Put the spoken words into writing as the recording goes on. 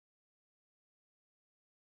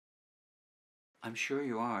I'm sure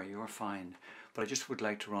you are. You're fine. But I just would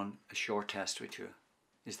like to run a short test with you.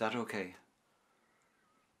 Is that okay?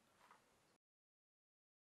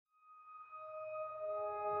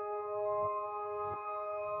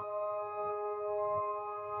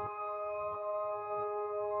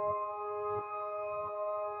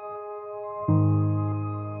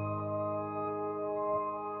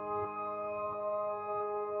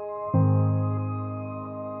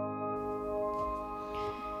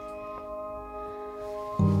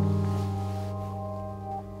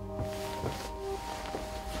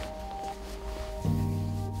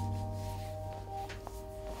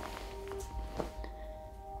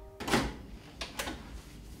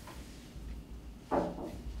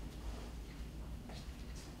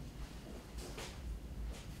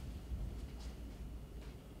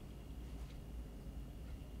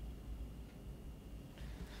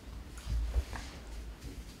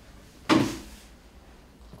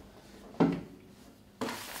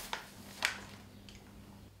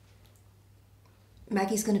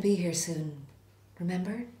 Maggie's going to be here soon,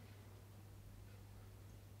 remember?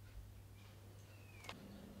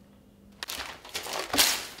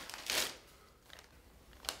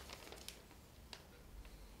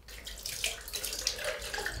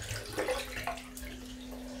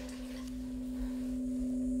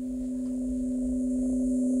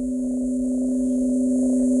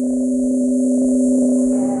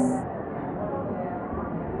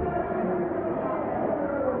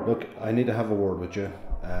 Look, I need to have a word with you.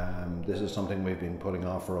 This is something we've been putting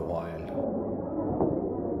off for a while.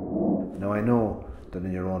 Now I know that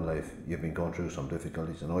in your own life you've been going through some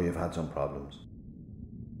difficulties. I know you've had some problems.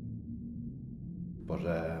 But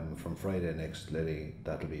from Friday next, Lily,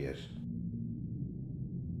 that'll be it.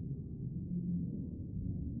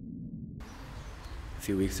 A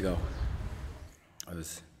few weeks ago, I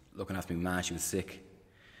was looking after my ma. She was sick.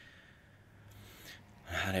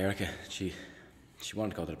 I had Erica. She wanted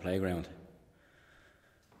to go to the playground.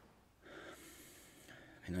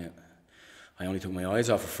 I mean, I only took my eyes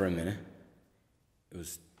off her for a minute. It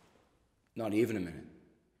was not even a minute.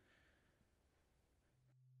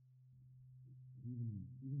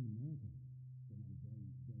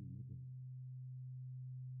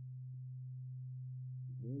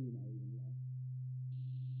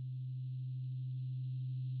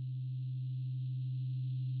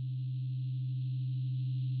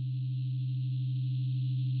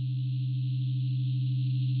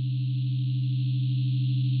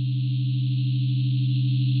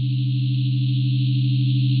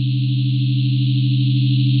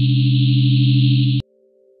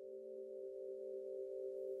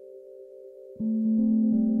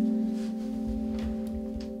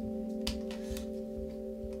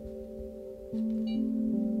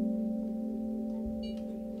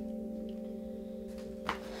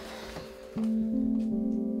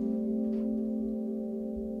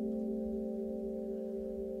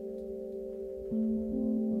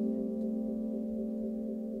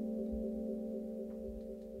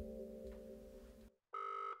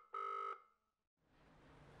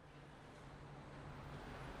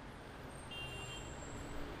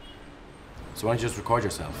 So why don't you just record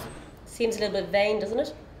yourself? Seems a little bit vain, doesn't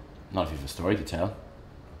it? Not if you have a story to tell.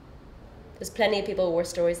 There's plenty of people with worse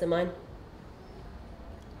stories than mine.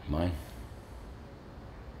 Mine?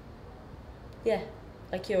 Yeah,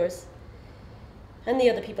 like yours. And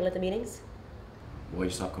the other people at the meetings. Why'd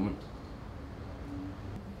you stop coming?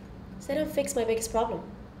 So they don't fix my biggest problem.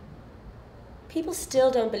 People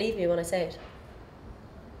still don't believe me when I say it.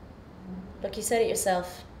 Look, you said it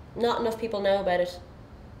yourself. Not enough people know about it.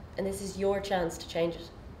 And this is your chance to change it.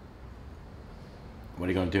 What are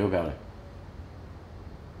you going to do about it?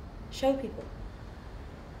 Show people.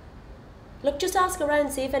 Look, just ask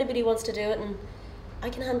around, see if anybody wants to do it, and I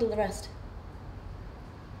can handle the rest.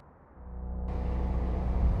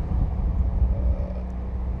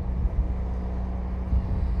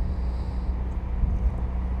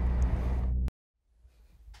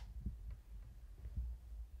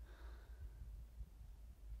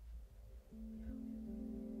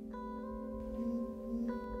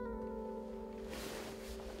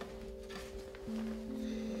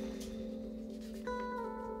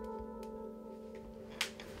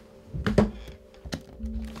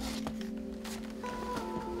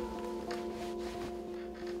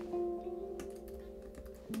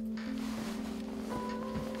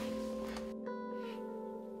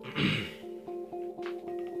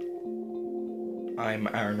 I'm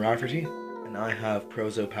Aaron Rafferty, and I have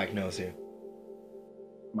prosopagnosia.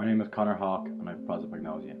 My name is Connor Hawke, and I have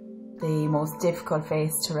prosopagnosia. The most difficult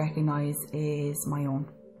face to recognise is my own.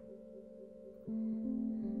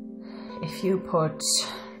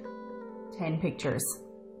 10 pictures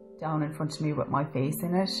down in front of me with my face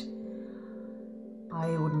in it, I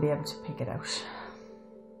wouldn't be able to pick it out.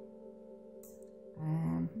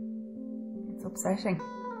 It's upsetting,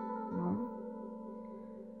 you know,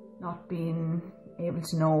 not being able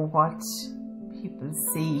to know what people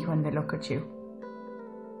see when they look at you.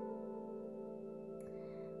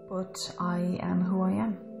 But I am who I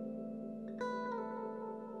am.